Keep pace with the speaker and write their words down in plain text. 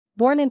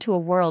Born into a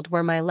world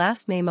where my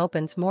last name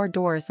opens more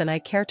doors than I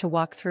care to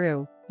walk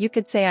through, you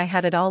could say I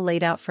had it all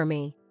laid out for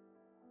me.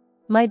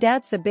 My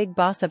dad's the big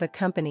boss of a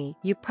company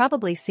you've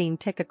probably seen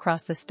tick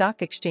across the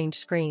stock exchange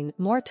screen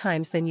more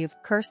times than you've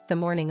cursed the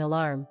morning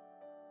alarm.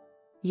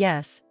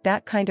 Yes,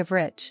 that kind of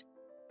rich.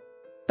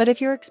 But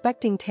if you're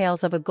expecting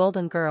tales of a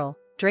golden girl,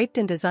 draped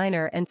in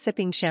designer and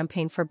sipping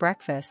champagne for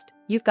breakfast,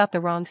 you've got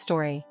the wrong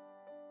story.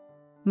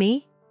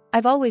 Me?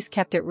 I've always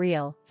kept it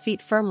real,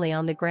 feet firmly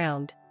on the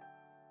ground.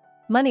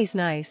 Money's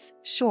nice,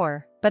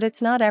 sure, but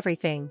it's not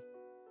everything.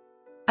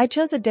 I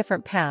chose a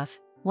different path,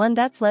 one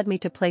that's led me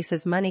to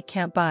places money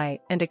can't buy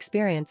and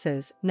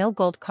experiences no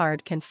gold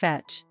card can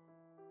fetch.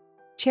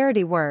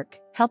 Charity work,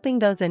 helping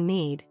those in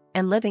need,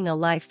 and living a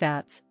life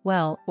that's,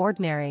 well,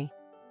 ordinary.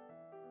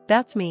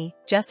 That's me,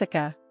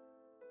 Jessica.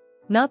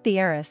 Not the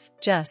heiress,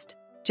 just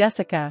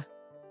Jessica.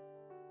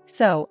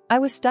 So, I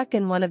was stuck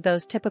in one of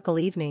those typical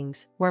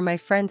evenings where my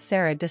friend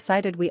Sarah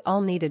decided we all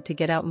needed to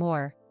get out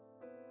more.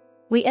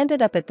 We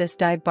ended up at this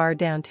dive bar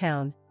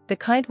downtown, the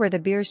kind where the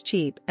beer's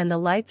cheap and the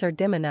lights are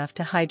dim enough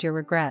to hide your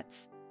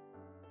regrets.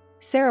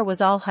 Sarah was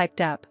all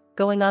hyped up,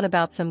 going on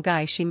about some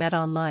guy she met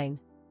online.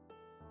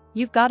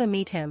 "You've gotta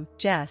meet him,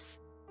 Jess.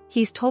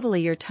 He's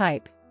totally your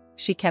type,"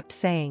 she kept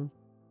saying.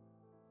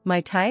 My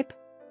type?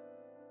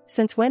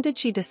 Since when did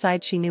she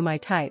decide she knew my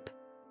type?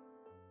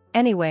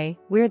 Anyway,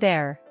 we're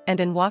there, and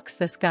in walks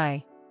this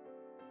guy.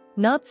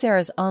 Not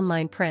Sarah's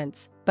online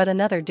prince, but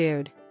another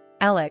dude,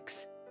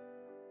 Alex.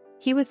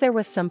 He was there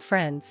with some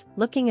friends,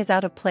 looking as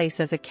out of place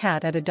as a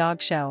cat at a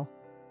dog show.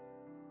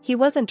 He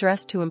wasn't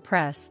dressed to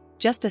impress,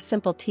 just a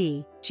simple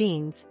tee,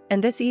 jeans,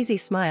 and this easy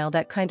smile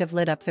that kind of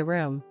lit up the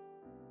room.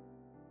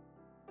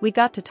 We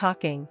got to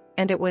talking,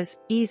 and it was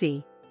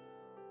easy.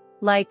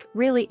 Like,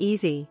 really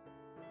easy.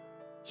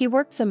 He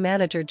worked some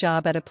manager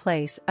job at a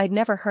place I'd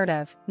never heard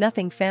of,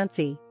 nothing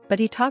fancy, but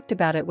he talked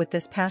about it with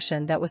this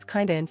passion that was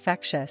kinda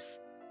infectious.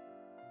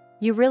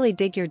 "You really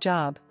dig your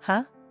job,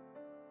 huh?"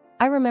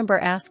 I remember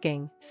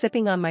asking,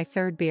 sipping on my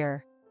third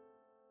beer.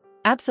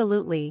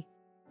 "Absolutely,"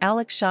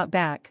 Alex shot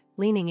back,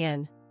 leaning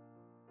in.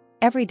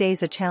 "Every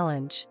day's a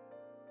challenge.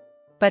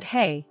 But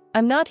hey,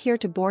 I'm not here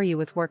to bore you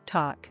with work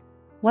talk.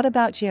 What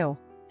about you?"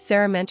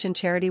 Sarah mentioned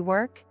charity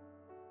work.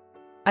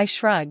 I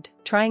shrugged,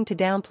 trying to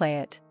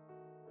downplay it.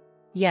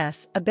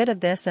 "Yes, a bit of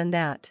this and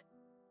that.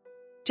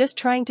 Just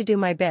trying to do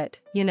my bit,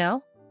 you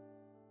know?"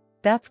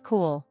 "That's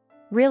cool.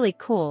 Really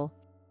cool,"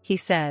 he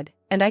said,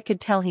 and I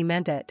could tell he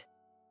meant it.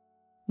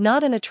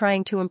 Not in a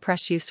trying to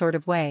impress you sort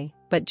of way,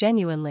 but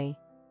genuinely.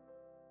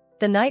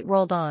 The night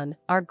rolled on,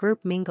 our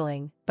group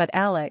mingling, but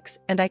Alex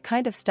and I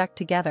kind of stuck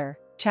together,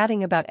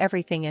 chatting about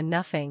everything and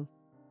nothing.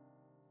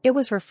 It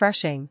was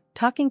refreshing,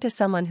 talking to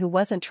someone who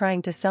wasn't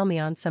trying to sell me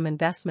on some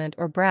investment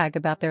or brag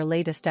about their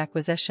latest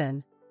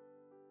acquisition.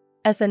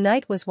 As the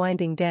night was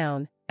winding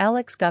down,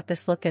 Alex got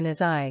this look in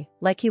his eye,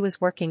 like he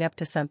was working up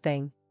to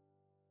something.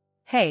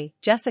 "Hey,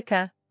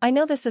 Jessica, I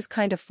know this is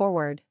kind of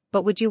forward,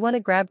 but would you want to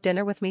grab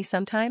dinner with me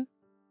sometime?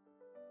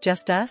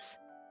 Just us?"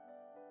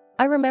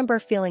 I remember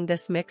feeling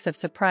this mix of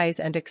surprise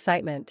and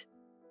excitement.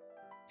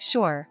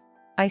 "Sure,"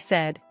 I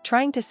said,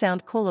 trying to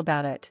sound cool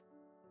about it.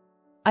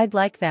 "I'd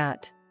like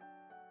that."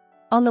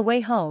 On the way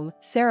home,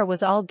 Sarah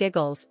was all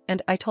giggles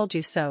and "I told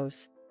you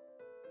so's."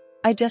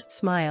 I just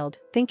smiled,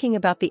 thinking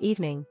about the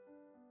evening.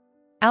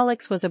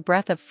 Alex was a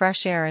breath of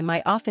fresh air in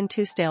my often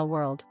too stale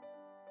world.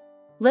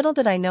 Little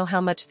did I know how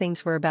much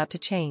things were about to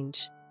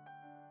change.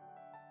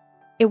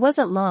 It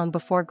wasn't long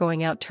before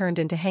going out turned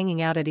into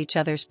hanging out at each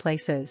other's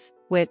places,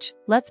 which,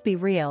 let's be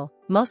real,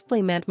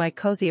 mostly meant my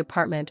cozy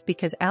apartment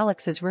because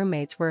Alex's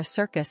roommates were a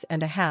circus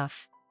and a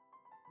half.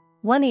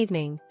 One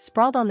evening,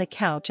 sprawled on the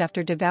couch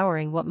after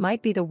devouring what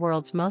might be the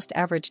world's most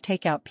average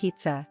takeout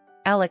pizza,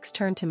 Alex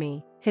turned to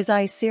me, his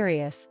eyes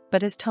serious,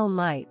 but his tone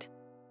light.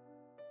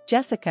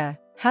 "Jessica,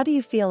 how do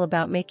you feel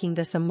about making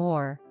this a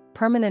more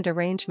permanent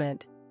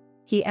arrangement?"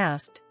 he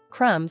asked,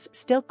 crumbs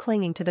still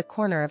clinging to the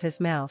corner of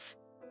his mouth.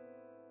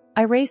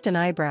 I raised an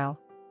eyebrow.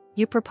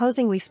 "You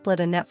proposing we split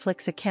a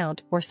Netflix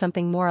account or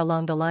something more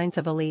along the lines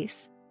of a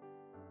lease?"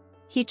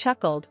 He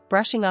chuckled,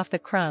 brushing off the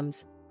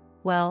crumbs.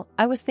 "Well,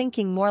 I was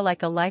thinking more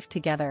like a life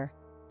together.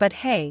 But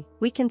hey,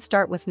 we can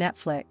start with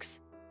Netflix."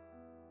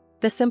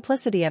 The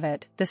simplicity of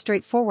it, the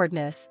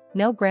straightforwardness,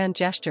 no grand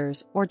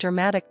gestures or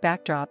dramatic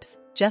backdrops,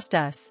 just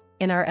us,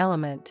 in our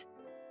element.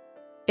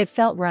 It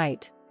felt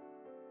right.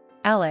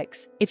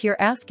 "Alex, if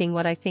you're asking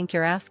what I think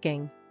you're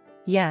asking.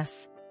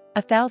 Yes.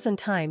 1,000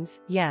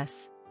 times,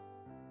 yes."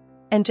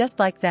 And just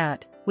like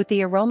that, with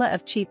the aroma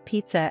of cheap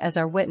pizza as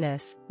our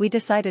witness, we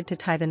decided to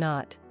tie the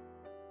knot.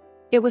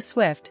 It was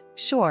swift,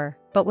 sure,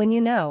 but when you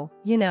know,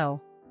 you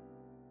know.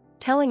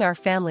 Telling our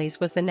families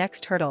was the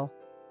next hurdle.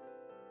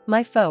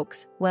 My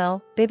folks,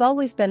 well, they've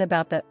always been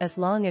about the "as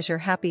long as you're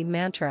happy"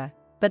 mantra,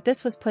 but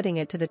this was putting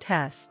it to the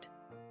test.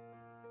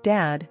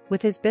 Dad,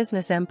 with his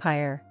business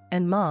empire,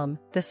 and Mom,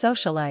 the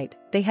socialite,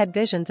 they had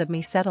visions of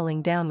me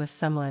settling down with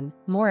someone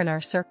more in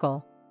our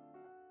circle.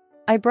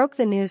 I broke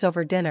the news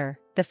over dinner,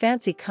 the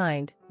fancy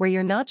kind, where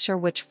you're not sure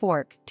which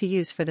fork to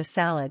use for the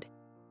salad.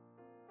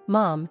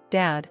 "Mom,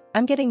 Dad,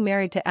 I'm getting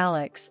married to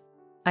Alex,"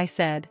 I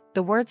said,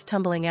 the words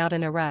tumbling out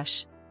in a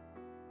rush.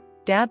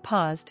 Dad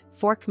paused,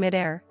 fork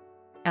midair.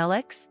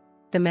 "Alex?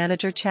 The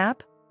manager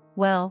chap?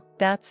 Well,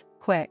 that's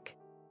quick."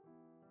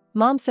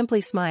 Mom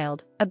simply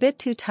smiled, a bit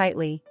too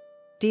tightly.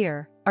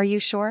 "Dear, are you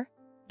sure?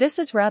 This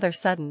is rather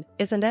sudden,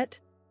 isn't it?"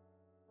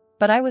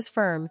 But I was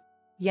firm.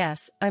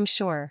 "Yes, I'm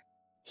sure.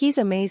 He's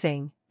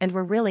amazing, and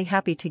we're really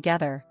happy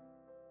together."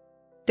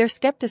 Their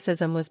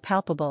skepticism was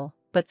palpable,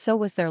 but so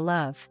was their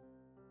love.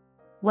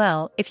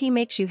 "Well, if he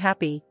makes you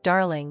happy,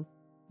 darling,"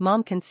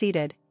 Mom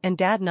conceded, and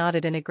Dad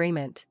nodded in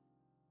agreement.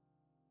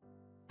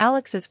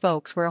 Alex's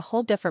folks were a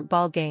whole different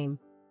ball game.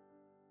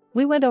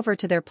 We went over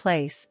to their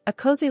place, a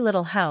cozy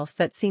little house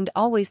that seemed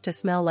always to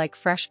smell like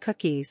fresh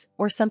cookies,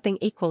 or something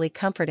equally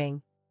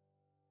comforting.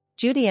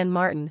 Judy and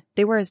Martin,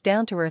 they were as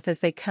down-to-earth as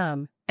they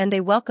come, and they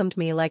welcomed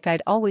me like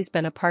I'd always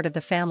been a part of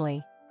the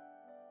family.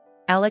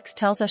 "Alex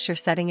tells us you're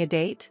setting a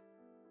date?"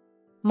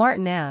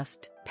 Martin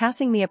asked,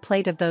 passing me a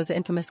plate of those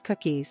infamous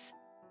cookies.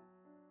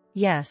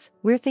 "Yes,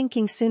 we're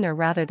thinking sooner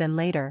rather than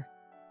later.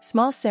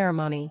 Small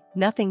ceremony,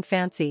 nothing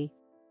fancy,"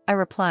 I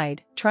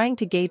replied, trying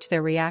to gauge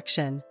their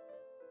reaction.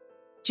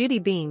 Judy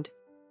beamed.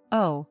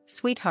 "Oh,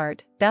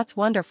 sweetheart, that's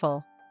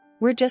wonderful.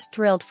 We're just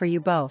thrilled for you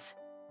both."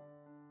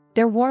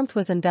 Their warmth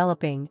was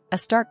enveloping, a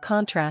stark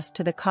contrast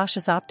to the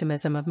cautious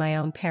optimism of my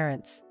own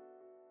parents.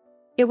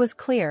 It was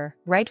clear,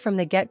 right from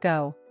the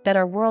get-go, that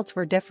our worlds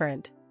were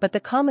different, but the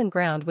common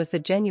ground was the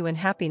genuine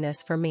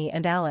happiness for me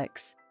and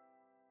Alex.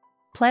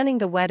 Planning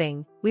the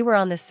wedding, we were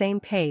on the same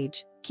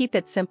page: keep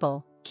it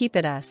simple, keep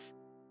it us.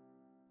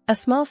 A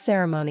small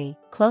ceremony,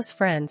 close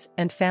friends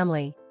and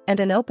family, and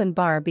an open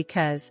bar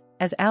because,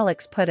 as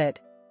Alex put it,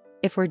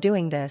 if we're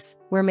doing this,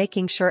 we're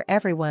making sure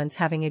everyone's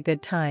having a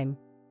good time.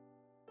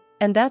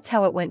 And that's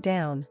how it went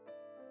down.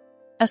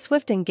 A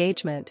swift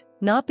engagement,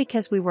 not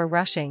because we were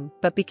rushing,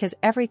 but because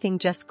everything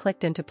just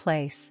clicked into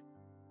place.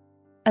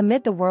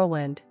 Amid the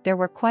whirlwind, there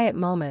were quiet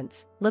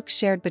moments, looks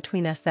shared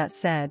between us that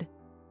said,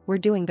 "We're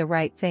doing the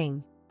right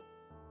thing."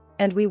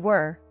 And we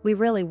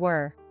really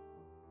were.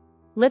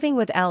 Living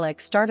with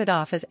Alex started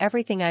off as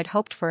everything I'd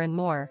hoped for and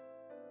more.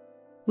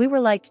 We were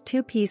like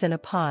two peas in a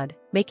pod,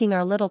 making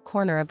our little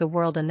corner of the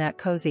world in that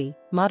cozy,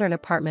 modern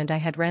apartment I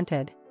had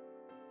rented.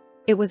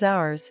 It was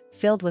ours,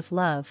 filled with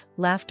love,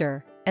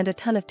 laughter, and a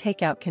ton of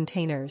takeout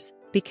containers,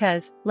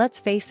 because,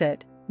 let's face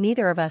it,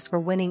 neither of us were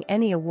winning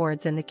any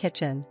awards in the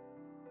kitchen.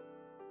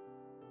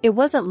 It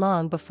wasn't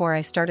long before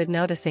I started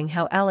noticing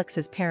how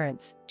Alex's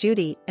parents,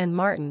 Judy and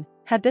Martin,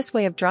 had this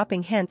way of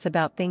dropping hints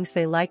about things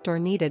they liked or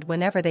needed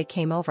whenever they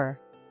came over.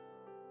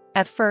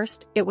 At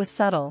first, it was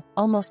subtle,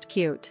 almost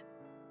cute.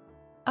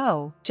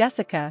 "Oh,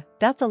 Jessica,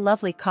 that's a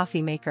lovely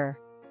coffee maker.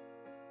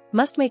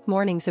 Must make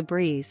mornings a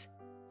breeze,"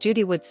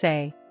 Judy would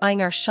say,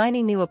 eyeing our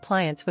shiny new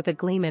appliance with a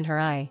gleam in her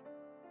eye.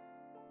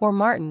 Or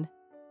Martin,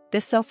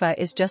 "This sofa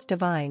is just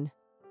divine.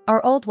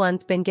 Our old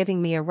one's been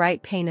giving me a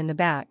right pain in the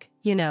back,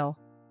 you know."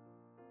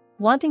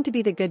 Wanting to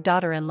be the good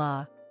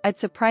daughter-in-law, I'd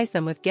surprise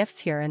them with gifts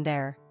here and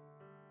there.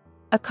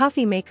 A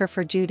coffee maker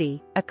for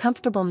Judy, a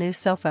comfortable new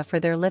sofa for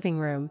their living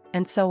room,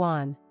 and so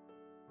on.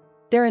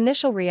 Their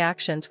initial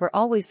reactions were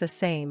always the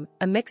same,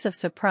 a mix of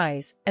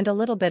surprise and a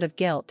little bit of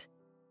guilt.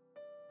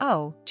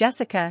 "Oh,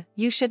 Jessica,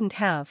 you shouldn't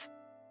have.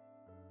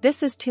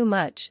 This is too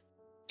much,"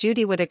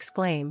 Judy would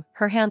exclaim,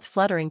 her hands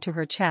fluttering to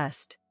her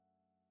chest.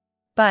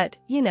 "But,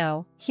 you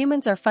know,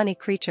 humans are funny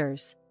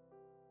creatures.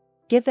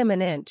 Give them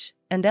an inch,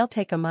 and they'll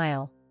take a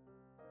mile."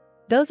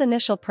 Those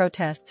initial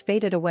protests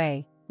faded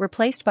away,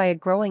 replaced by a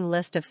growing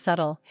list of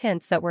subtle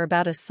hints that were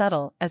about as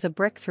subtle as a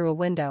brick through a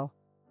window.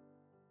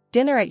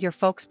 "Dinner at your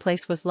folks'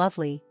 place was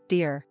lovely,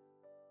 dear.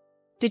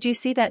 Did you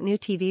see that new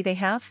TV they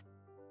have?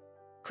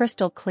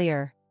 Crystal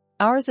clear.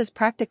 Ours is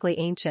practically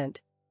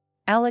ancient."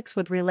 Alex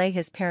would relay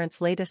his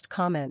parents' latest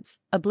comments,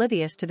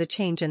 oblivious to the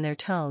change in their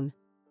tone.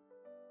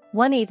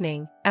 One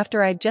evening,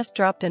 after I'd just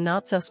dropped a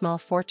not-so-small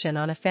fortune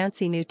on a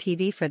fancy new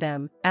TV for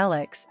them,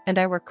 Alex and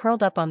I were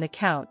curled up on the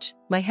couch,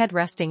 my head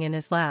resting in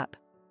his lap.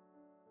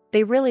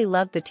 "They really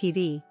loved the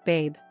TV,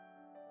 babe.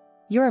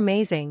 You're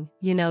amazing,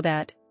 you know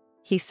that,"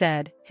 he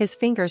said, his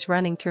fingers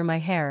running through my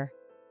hair.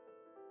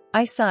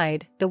 I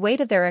sighed, the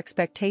weight of their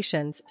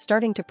expectations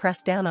starting to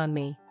press down on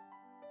me.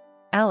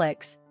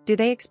 "Alex, do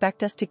they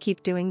expect us to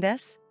keep doing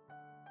this?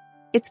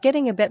 It's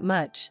getting a bit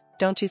much,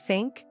 don't you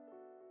think?"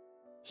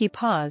 He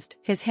paused,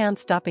 his hand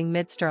stopping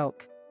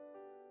mid-stroke.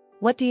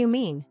 "What do you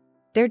mean?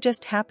 They're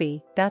just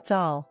happy, that's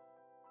all."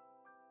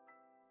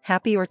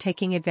 "Happy or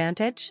taking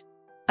advantage?"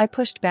 I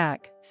pushed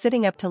back,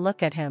 sitting up to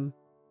look at him.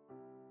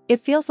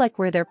 "It feels like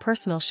we're their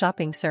personal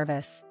shopping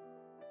service."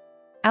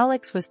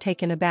 Alex was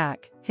taken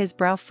aback, his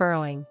brow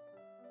furrowing.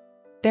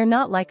 "They're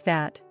not like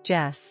that,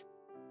 Jess.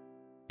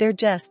 They're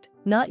just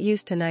not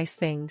used to nice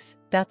things,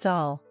 that's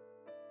all."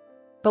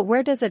 "But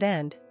where does it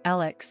end,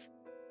 Alex?"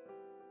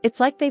 "It's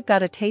like they've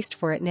got a taste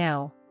for it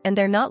now, and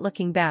they're not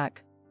looking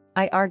back,"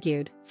 I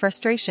argued,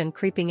 frustration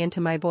creeping into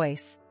my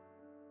voice.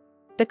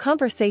 The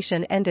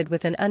conversation ended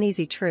with an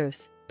uneasy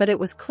truce, but it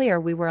was clear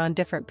we were on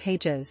different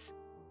pages.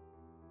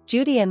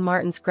 Judy and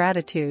Martin's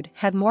gratitude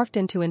had morphed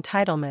into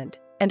entitlement,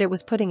 and it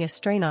was putting a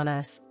strain on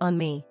us, on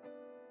me.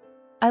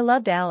 I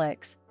loved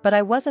Alex, but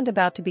I wasn't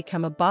about to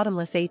become a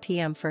bottomless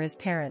ATM for his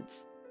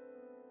parents.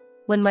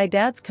 When my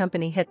dad's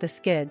company hit the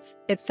skids,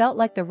 it felt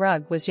like the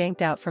rug was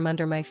yanked out from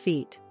under my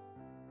feet.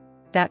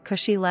 That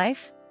cushy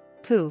life?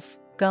 Poof,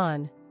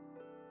 gone.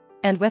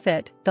 And with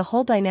it, the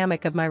whole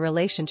dynamic of my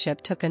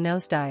relationship took a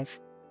nosedive.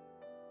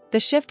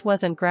 The shift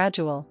wasn't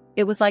gradual,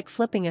 it was like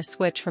flipping a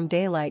switch from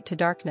daylight to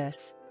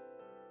darkness.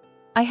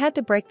 I had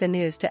to break the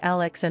news to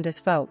Alex and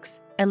his folks,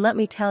 and let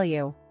me tell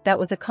you, that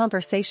was a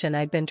conversation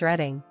I'd been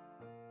dreading.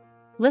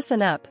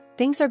 Listen up,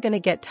 things are gonna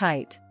get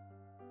tight.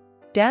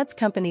 Dad's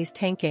company's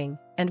tanking,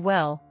 and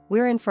well,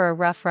 we're in for a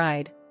rough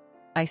ride,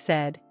 I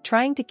said,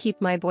 trying to keep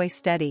my voice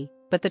steady,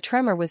 but the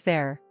tremor was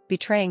there,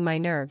 betraying my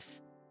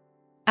nerves.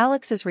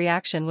 Alex's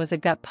reaction was a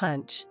gut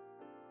punch.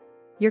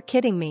 You're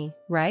kidding me,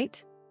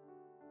 right?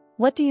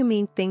 What do you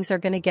mean things are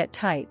gonna get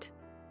tight?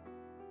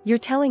 You're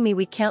telling me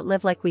we can't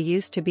live like we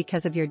used to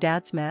because of your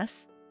dad's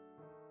mess?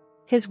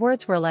 His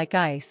words were like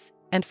ice,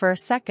 and for a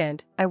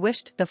second, I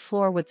wished the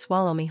floor would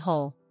swallow me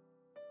whole.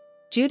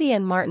 Judy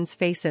and Martin's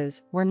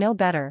faces were no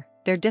better,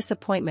 their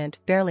disappointment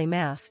barely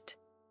masked.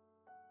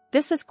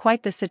 This is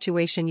quite the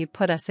situation you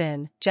put us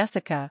in,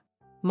 Jessica,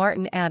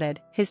 Martin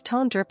added, his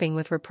tone dripping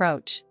with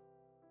reproach.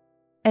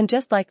 And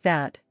just like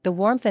that, the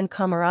warmth and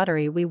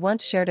camaraderie we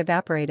once shared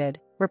evaporated,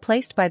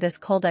 replaced by this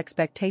cold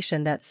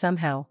expectation that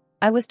somehow,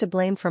 I was to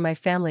blame for my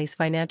family's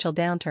financial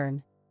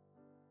downturn.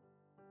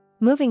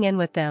 Moving in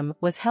with them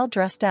was hell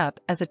dressed up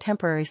as a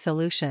temporary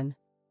solution.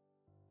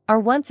 Our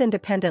once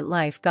independent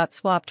life got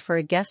swapped for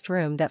a guest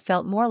room that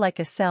felt more like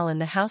a cell in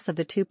the house of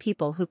the two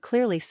people who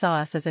clearly saw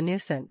us as a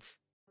nuisance.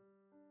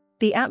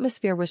 The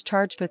atmosphere was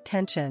charged with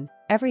tension,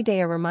 every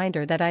day a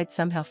reminder that I'd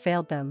somehow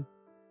failed them.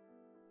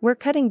 We're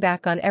cutting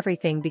back on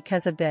everything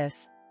because of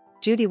this,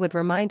 Judy would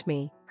remind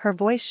me, her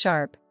voice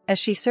sharp, as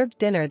she served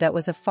dinner that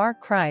was a far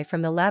cry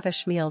from the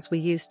lavish meals we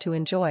used to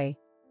enjoy.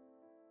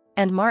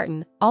 And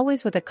Martin,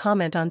 always with a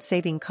comment on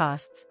saving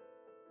costs.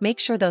 Make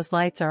sure those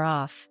lights are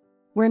off.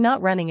 We're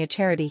not running a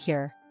charity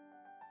here.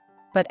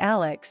 But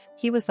Alex,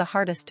 he was the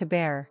hardest to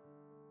bear.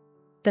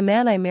 The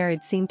man I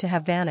married seemed to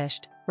have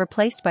vanished,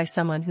 replaced by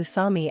someone who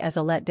saw me as a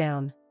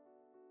letdown.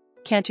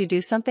 Can't you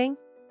do something?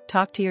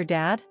 Talk to your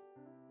dad?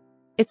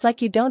 It's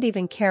like you don't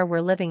even care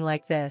we're living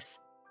like this.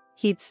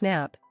 He'd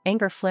snap,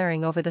 anger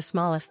flaring over the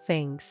smallest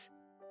things.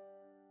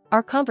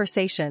 Our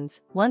conversations,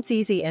 once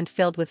easy and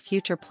filled with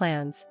future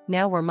plans,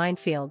 now were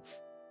minefields.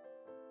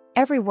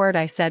 Every word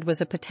I said was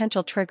a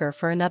potential trigger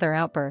for another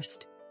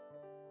outburst.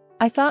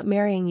 I thought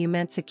marrying you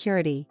meant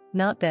security,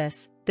 not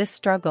this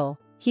struggle,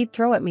 he'd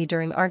throw at me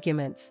during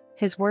arguments,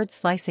 his words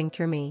slicing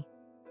through me.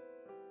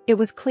 It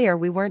was clear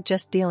we weren't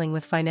just dealing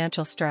with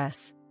financial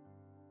stress.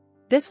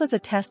 This was a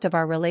test of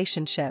our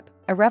relationship,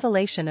 a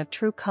revelation of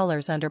true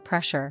colors under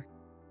pressure.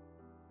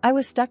 I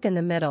was stuck in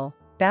the middle,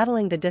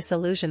 battling the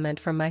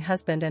disillusionment from my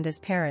husband and his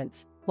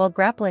parents, while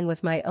grappling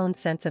with my own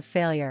sense of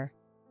failure.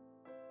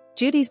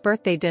 Judy's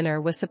birthday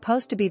dinner was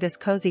supposed to be this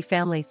cozy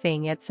family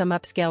thing at some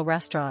upscale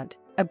restaurant,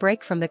 a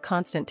break from the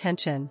constant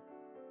tension.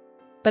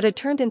 But it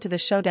turned into the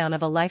showdown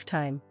of a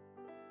lifetime.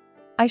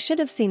 I should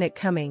have seen it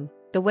coming,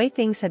 the way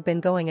things had been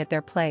going at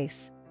their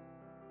place.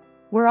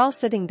 We're all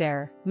sitting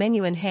there,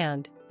 menu in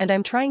hand, and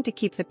I'm trying to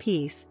keep the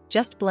peace,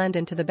 just blend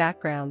into the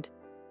background.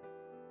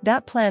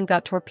 That plan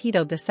got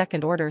torpedoed the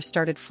second orders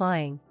started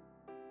flying.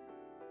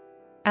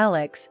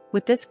 Alex,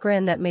 with this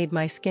grin that made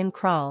my skin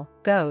crawl,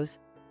 goes,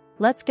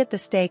 "Let's get the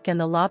steak and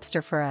the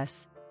lobster for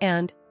us,"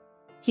 and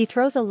he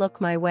throws a look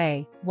my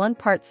way, 1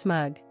 part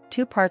smug,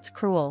 2 parts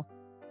cruel.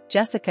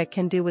 Jessica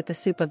can do with the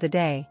soup of the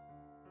day.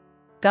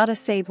 Gotta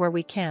save where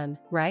we can,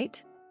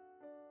 right?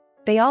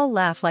 They all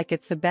laugh like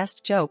it's the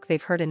best joke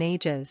they've heard in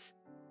ages.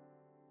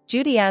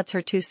 Judy adds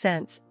her 2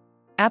 cents.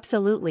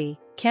 Absolutely,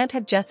 can't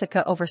have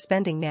Jessica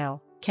overspending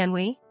now, can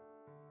we?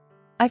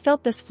 I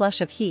felt this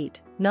flush of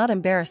heat, not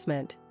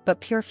embarrassment,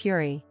 but pure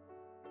fury.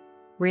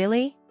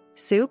 Really?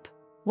 Soup?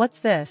 What's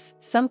this,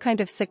 some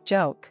kind of sick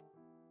joke?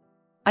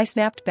 I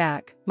snapped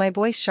back, my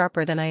voice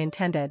sharper than I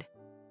intended.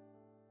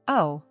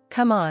 Oh,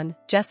 come on,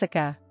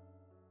 Jessica.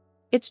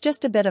 It's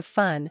just a bit of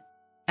fun,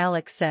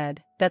 Alex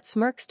said, that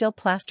smirk still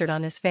plastered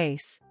on his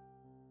face.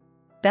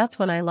 That's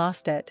when I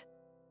lost it.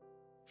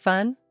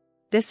 Fun?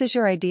 This is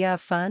your idea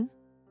of fun?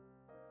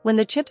 When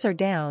the chips are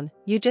down,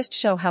 you just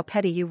show how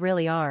petty you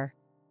really are.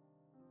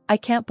 I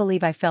can't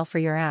believe I fell for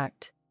your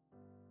act.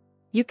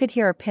 You could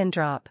hear a pin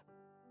drop.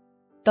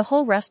 The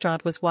whole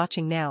restaurant was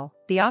watching now,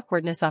 the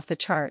awkwardness off the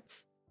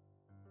charts.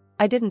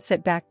 I didn't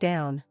sit back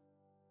down.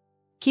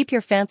 Keep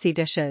your fancy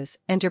dishes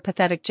and your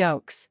pathetic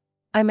jokes.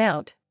 I'm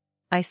out,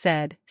 I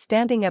said,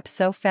 standing up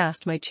so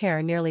fast my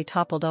chair nearly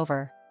toppled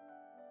over.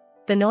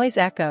 The noise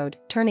echoed,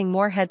 turning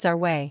more heads our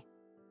way.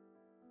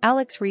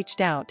 Alex reached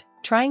out,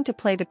 trying to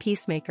play the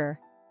peacemaker.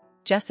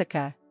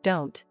 Jessica,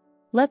 don't.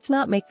 Let's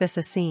not make this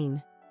a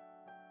scene.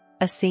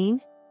 A scene?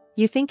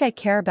 You think I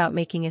care about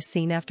making a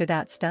scene after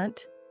that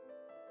stunt?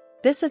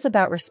 This is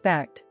about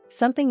respect,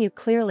 something you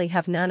clearly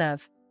have none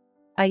of.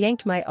 I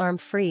yanked my arm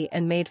free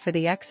and made for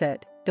the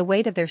exit, the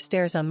weight of their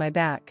stares on my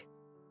back.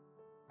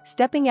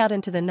 Stepping out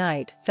into the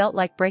night felt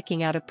like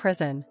breaking out of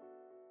prison.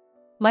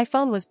 My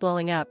phone was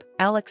blowing up,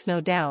 Alex no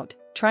doubt,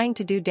 trying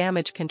to do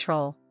damage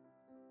control.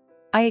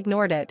 I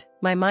ignored it,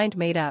 my mind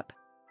made up.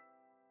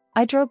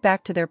 I drove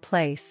back to their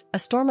place, a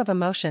storm of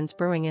emotions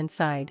brewing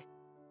inside.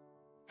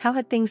 How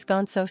had things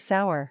gone so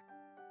sour?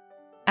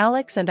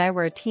 Alex and I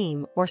were a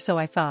team, or so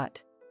I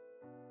thought.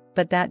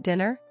 But that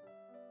dinner?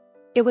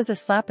 It was a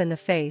slap in the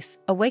face,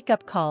 a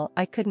wake-up call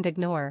I couldn't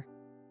ignore.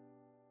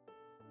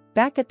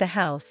 Back at the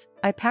house,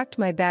 I packed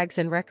my bags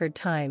in record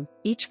time,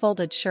 each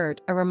folded shirt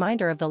a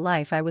reminder of the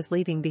life I was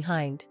leaving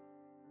behind.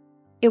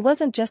 It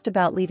wasn't just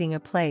about leaving a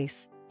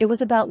place, it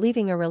was about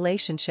leaving a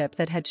relationship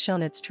that had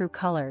shown its true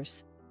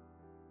colors.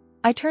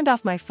 I turned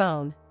off my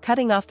phone,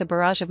 cutting off the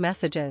barrage of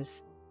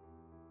messages.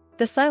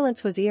 The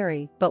silence was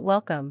eerie, but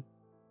welcome.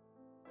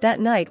 That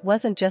night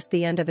wasn't just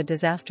the end of a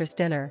disastrous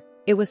dinner,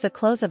 it was the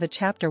close of a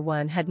chapter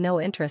one had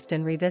no interest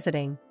in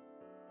revisiting.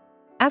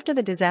 After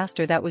the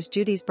disaster that was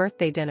Judy's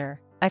birthday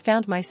dinner, I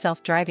found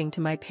myself driving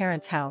to my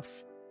parents'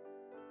 house.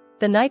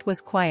 The night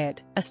was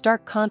quiet, a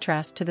stark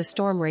contrast to the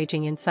storm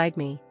raging inside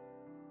me.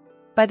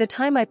 By the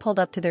time I pulled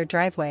up to their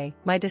driveway,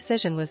 my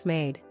decision was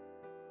made.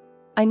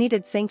 I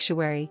needed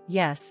sanctuary,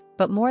 yes,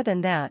 but more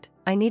than that,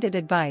 I needed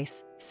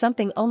advice,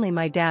 something only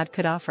my dad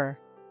could offer.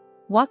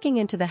 Walking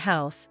into the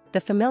house,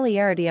 the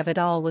familiarity of it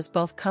all was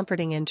both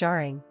comforting and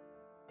jarring.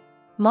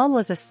 Mom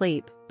was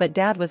asleep, but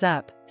Dad was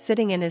up,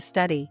 sitting in his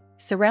study,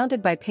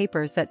 surrounded by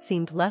papers that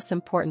seemed less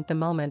important the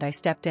moment I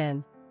stepped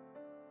in.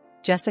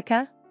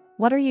 "Jessica?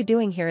 What are you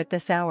doing here at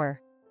this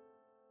hour?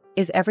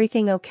 Is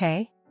everything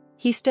okay?"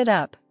 He stood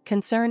up,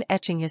 concern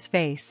etching his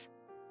face.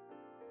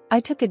 I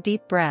took a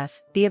deep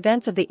breath, the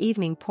events of the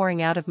evening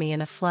pouring out of me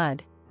in a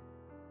flood.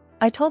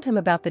 I told him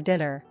about the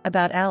dinner,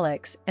 about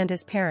Alex and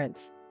his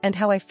parents, and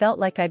how I felt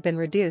like I'd been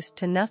reduced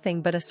to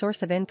nothing but a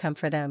source of income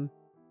for them.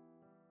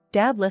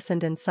 Dad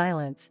listened in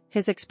silence,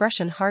 his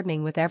expression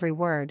hardening with every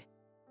word.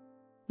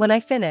 When I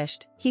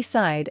finished, he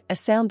sighed, a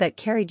sound that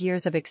carried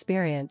years of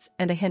experience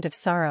and a hint of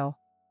sorrow.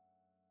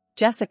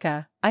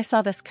 "Jessica, I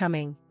saw this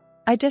coming.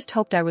 I just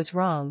hoped I was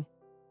wrong,"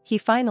 he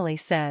finally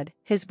said,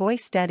 his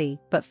voice steady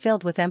but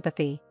filled with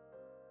empathy.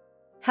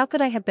 "How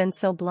could I have been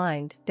so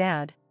blind,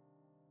 Dad?"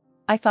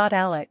 "I thought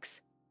Alex.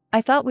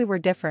 I thought we were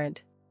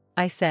different,"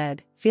 I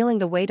said, feeling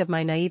the weight of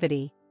my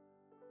naivety.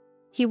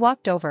 He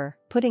walked over,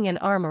 putting an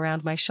arm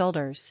around my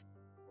shoulders.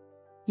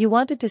 "You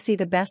wanted to see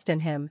the best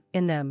in him,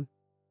 in them.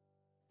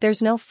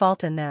 There's no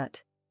fault in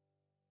that.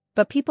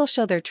 But people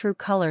show their true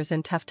colors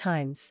in tough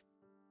times.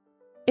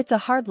 It's a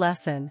hard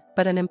lesson,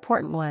 but an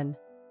important one."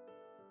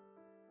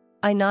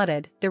 I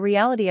nodded, the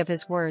reality of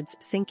his words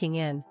sinking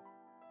in.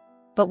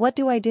 "But what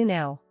do I do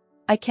now?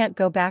 I can't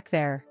go back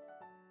there."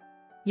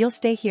 "You'll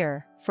stay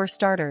here, for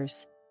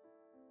starters.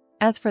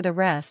 As for the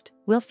rest,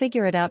 we'll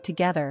figure it out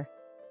together,"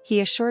 he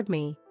assured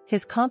me,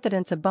 his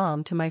confidence a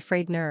balm to my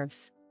frayed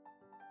nerves.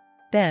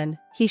 Then,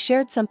 he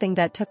shared something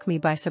that took me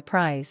by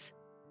surprise.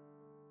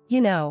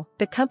 "You know,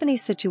 the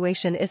company's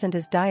situation isn't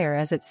as dire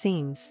as it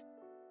seems.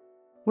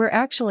 We're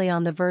actually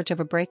on the verge of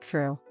a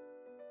breakthrough."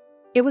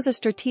 It was a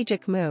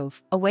strategic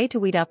move, a way to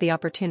weed out the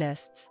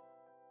opportunists.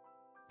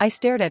 I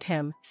stared at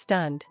him,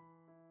 stunned.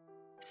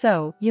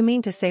 "So, you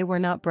mean to say we're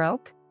not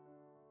broke?"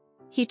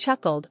 He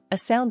chuckled, a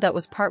sound that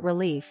was part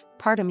relief,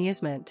 part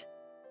amusement.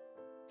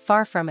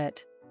 "Far from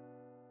it.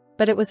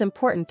 But it was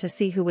important to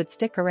see who would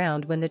stick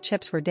around when the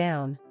chips were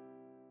down.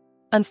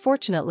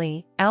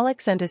 Unfortunately,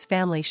 Alex and his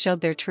family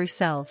showed their true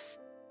selves.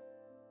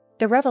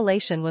 The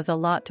revelation was a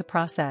lot to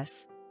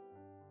process.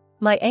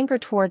 My anger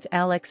towards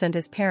Alex and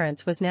his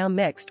parents was now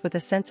mixed with a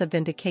sense of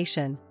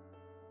vindication.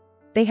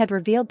 They had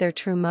revealed their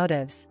true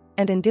motives,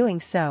 and in doing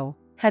so,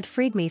 had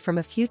freed me from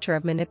a future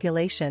of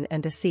manipulation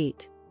and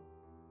deceit.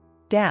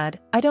 "Dad,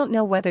 I don't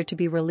know whether to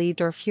be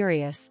relieved or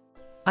furious,"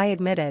 I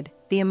admitted,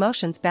 the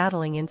emotions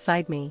battling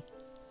inside me.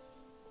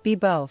 "Be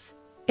both.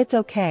 It's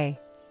okay.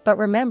 But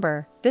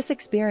remember, this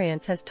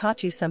experience has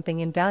taught you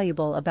something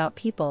invaluable about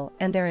people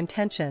and their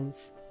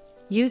intentions.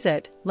 Use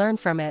it, learn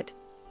from it,"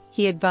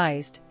 he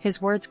advised,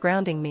 his words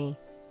grounding me.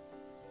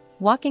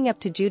 Walking up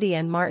to Judy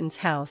and Martin's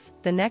house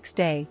the next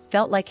day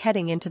felt like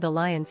heading into the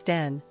lion's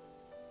den.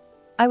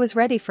 I was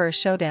ready for a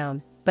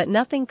showdown, but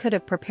nothing could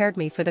have prepared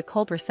me for the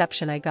cold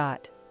reception I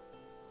got.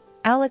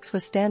 Alex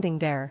was standing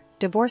there,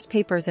 divorce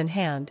papers in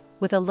hand,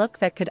 with a look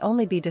that could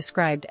only be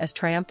described as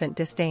triumphant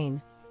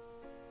disdain.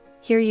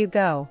 "Here you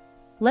go.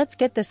 Let's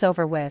get this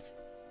over with,"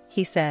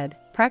 he said,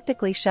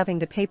 practically shoving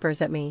the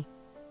papers at me.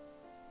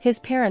 His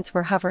parents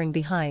were hovering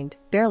behind,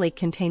 barely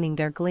containing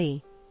their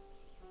glee.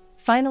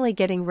 Finally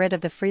getting rid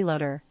of the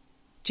freeloader,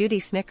 Judy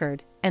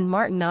snickered, and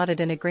Martin nodded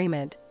in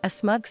agreement, a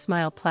smug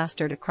smile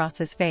plastered across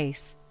his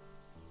face.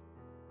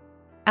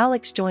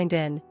 Alex joined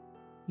in.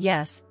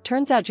 "Yes,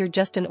 turns out you're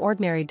just an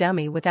ordinary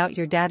dummy without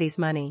your daddy's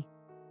money.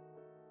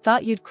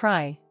 Thought you'd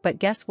cry, but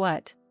guess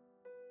what?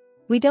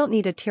 We don't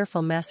need a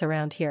tearful mess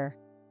around here."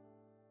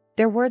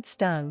 Their words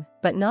stung,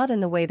 but not in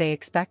the way they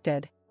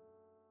expected.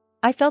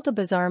 I felt a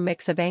bizarre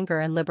mix of anger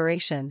and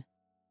liberation.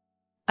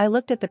 I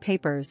looked at the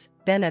papers,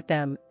 then at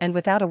them, and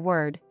without a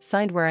word,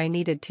 signed where I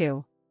needed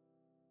to.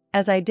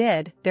 As I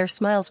did, their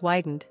smiles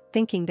widened,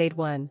 thinking they'd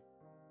won.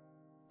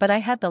 But I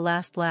had the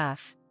last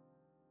laugh.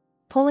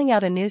 Pulling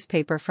out a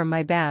newspaper from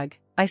my bag,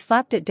 I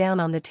slapped it down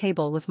on the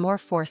table with more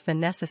force than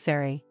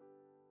necessary.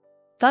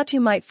 "Thought you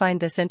might find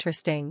this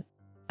interesting,"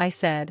 I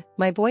said,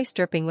 my voice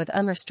dripping with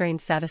unrestrained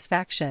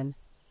satisfaction.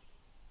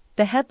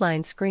 The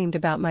headline screamed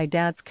about my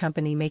dad's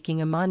company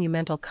making a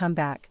monumental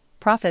comeback,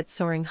 profits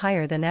soaring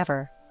higher than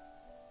ever.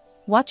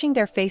 Watching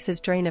their faces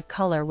drain of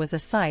color was a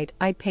sight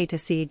I'd pay to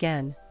see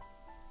again.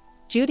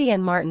 Judy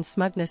and Martin's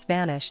smugness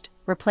vanished,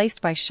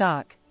 replaced by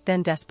shock,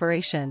 then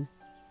desperation.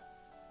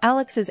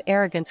 Alex's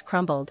arrogance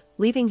crumbled,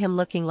 leaving him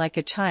looking like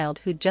a child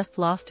who'd just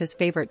lost his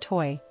favorite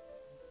toy.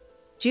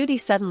 Judy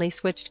suddenly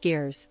switched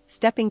gears,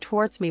 stepping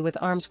towards me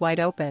with arms wide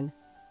open.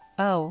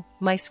 "Oh,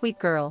 my sweet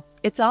girl,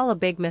 it's all a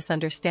big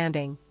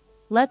misunderstanding.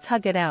 Let's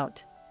hug it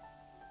out."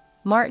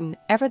 Martin,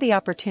 ever the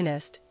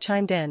opportunist,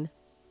 chimed in.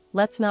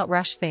 "Let's not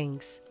rush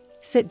things.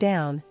 Sit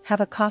down, have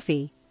a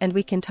coffee, and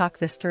we can talk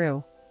this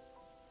through."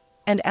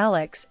 And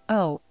Alex,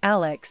 oh,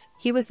 Alex,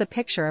 he was the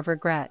picture of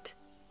regret.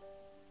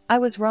 "I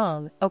was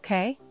wrong,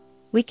 okay?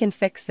 We can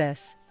fix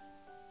this.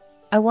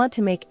 I want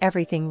to make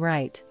everything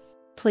right.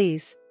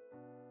 Please."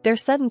 Their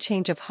sudden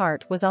change of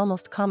heart was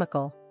almost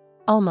comical.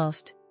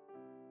 Almost.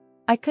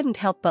 I couldn't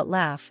help but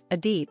laugh, a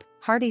deep,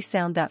 hearty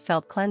sound that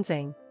felt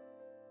cleansing.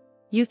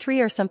 "You three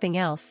are something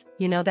else,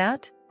 you know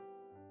that?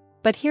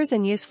 But here's a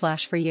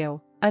newsflash for you,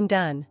 I'm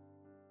done.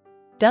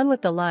 Done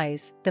with the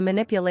lies, the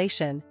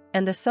manipulation,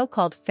 and the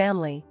so-called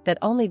family that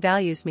only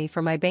values me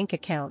for my bank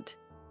account."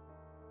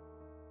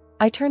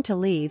 I turned to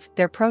leave,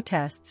 their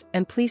protests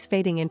and pleas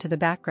fading into the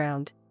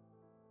background.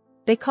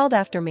 They called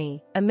after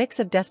me, a mix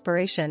of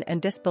desperation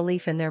and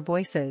disbelief in their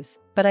voices,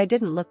 but I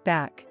didn't look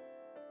back.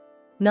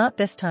 Not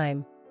this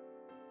time.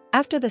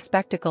 After the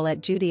spectacle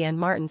at Judy and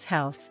Martin's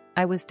house,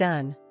 I was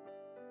done.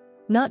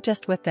 Not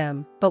just with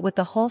them, but with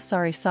the whole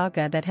sorry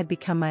saga that had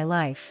become my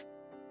life.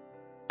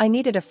 I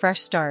needed a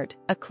fresh start,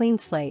 a clean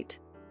slate.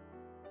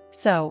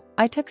 So,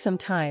 I took some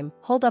time,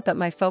 holed up at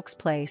my folks'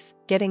 place,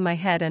 getting my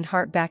head and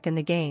heart back in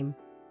the game.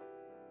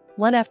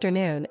 One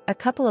afternoon, a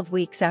couple of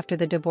weeks after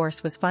the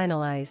divorce was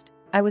finalized,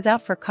 I was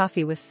out for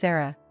coffee with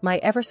Sarah, my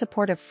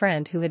ever-supportive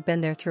friend who had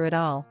been there through it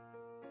all.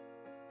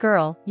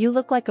 "Girl, you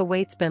look like a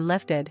weight's been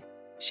lifted,"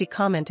 she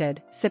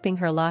commented, sipping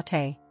her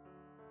latte.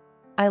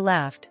 I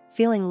laughed,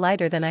 feeling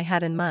lighter than I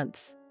had in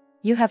months.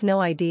 "You have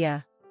no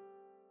idea.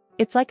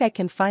 It's like I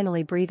can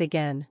finally breathe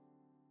again."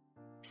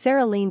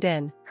 Sarah leaned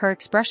in, her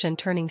expression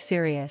turning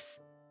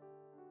serious.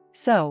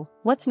 "So,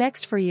 what's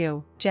next for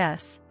you,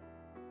 Jess?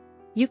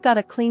 You've got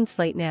a clean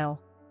slate now."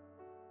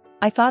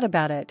 I thought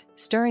about it,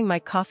 stirring my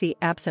coffee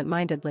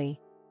absent-mindedly.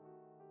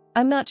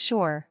 "I'm not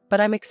sure, but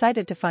I'm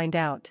excited to find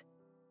out.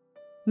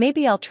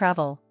 Maybe I'll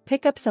travel,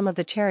 pick up some of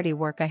the charity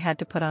work I had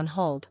to put on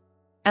hold.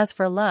 As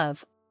for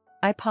love,"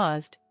 I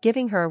paused,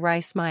 giving her a wry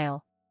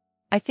smile.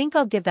 "I think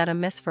I'll give that a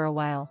miss for a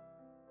while.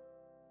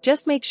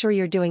 Just make sure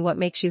you're doing what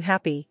makes you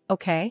happy,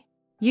 okay?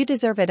 You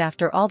deserve it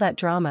after all that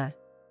drama,"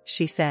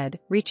 she said,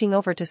 reaching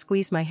over to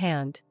squeeze my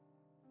hand.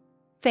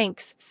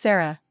 "Thanks,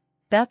 Sarah.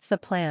 That's the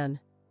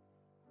plan."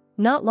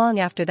 Not long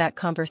after that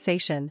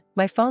conversation,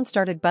 my phone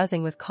started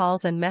buzzing with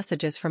calls and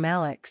messages from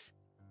Alex.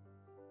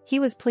 He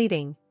was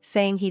pleading,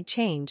 saying he'd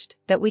changed,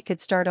 that we could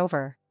start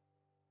over.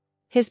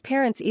 His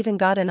parents even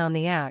got in on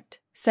the act,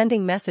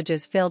 sending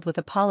messages filled with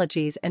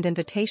apologies and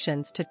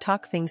invitations to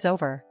talk things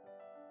over.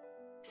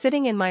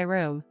 Sitting in my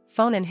room,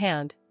 phone in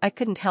hand, I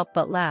couldn't help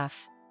but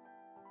laugh.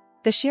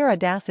 The sheer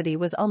audacity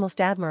was almost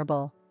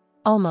admirable.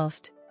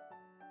 Almost.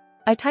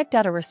 I typed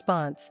out a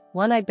response,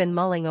 one I'd been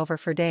mulling over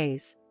for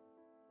days.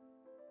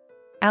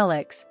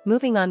 "Alex,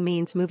 moving on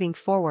means moving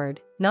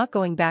forward, not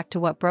going back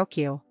to what broke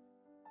you.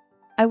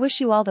 I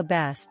wish you all the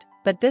best,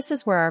 but this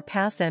is where our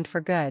paths end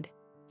for good.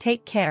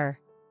 Take care."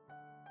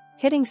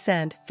 Hitting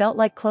send felt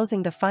like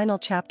closing the final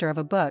chapter of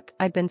a book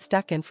I'd been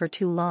stuck in for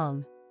too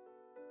long.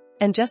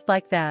 And just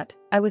like that,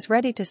 I was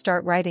ready to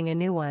start writing a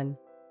new one.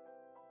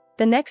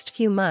 The next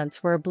few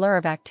months were a blur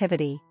of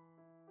activity.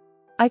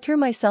 I threw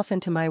myself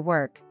into my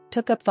work,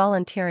 took up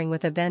volunteering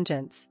with a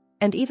vengeance,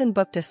 and even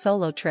booked a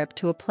solo trip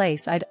to a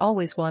place I'd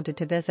always wanted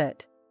to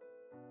visit.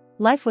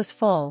 Life was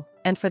full,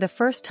 and for the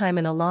first time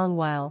in a long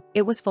while,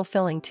 it was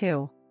fulfilling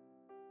too.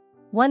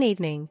 One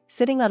evening,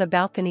 sitting on a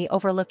balcony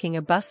overlooking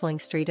a bustling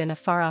street in a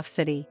far-off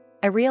city,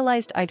 I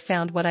realized I'd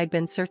found what I'd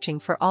been searching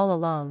for all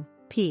along: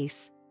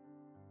 peace.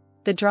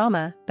 The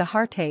drama, the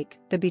heartache,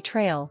 the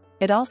betrayal,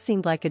 it all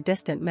seemed like a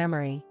distant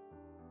memory.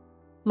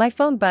 My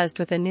phone buzzed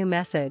with a new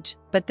message,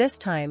 but this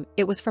time,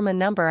 it was from a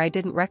number I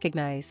didn't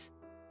recognize.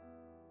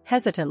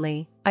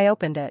 Hesitantly, I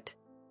opened it.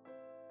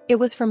 It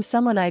was from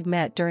someone I'd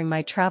met during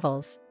my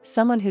travels,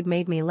 someone who'd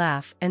made me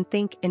laugh and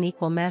think in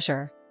equal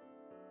measure.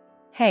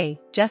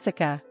 "Hey,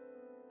 Jessica.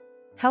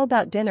 How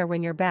about dinner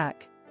when you're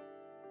back?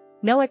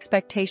 No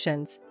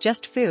expectations,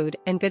 just food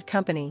and good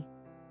company."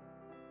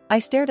 I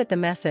stared at the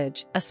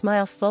message, a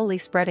smile slowly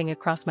spreading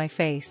across my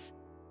face.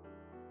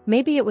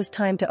 Maybe it was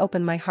time to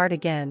open my heart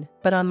again,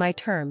 but on my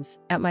terms,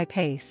 at my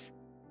pace.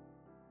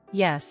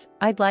 Yes,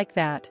 I'd like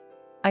that.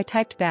 I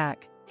typed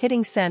back,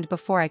 hitting send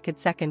before I could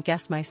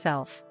second-guess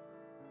myself.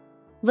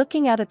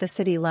 Looking out at the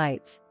city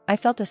lights, I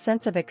felt a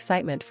sense of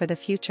excitement for the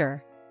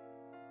future.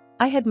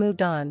 I had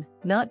moved on,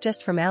 not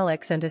just from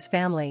Alex and his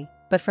family,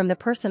 but from the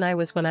person I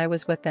was when I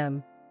was with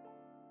them.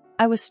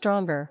 I was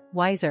stronger,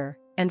 wiser,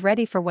 and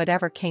ready for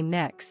whatever came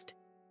next.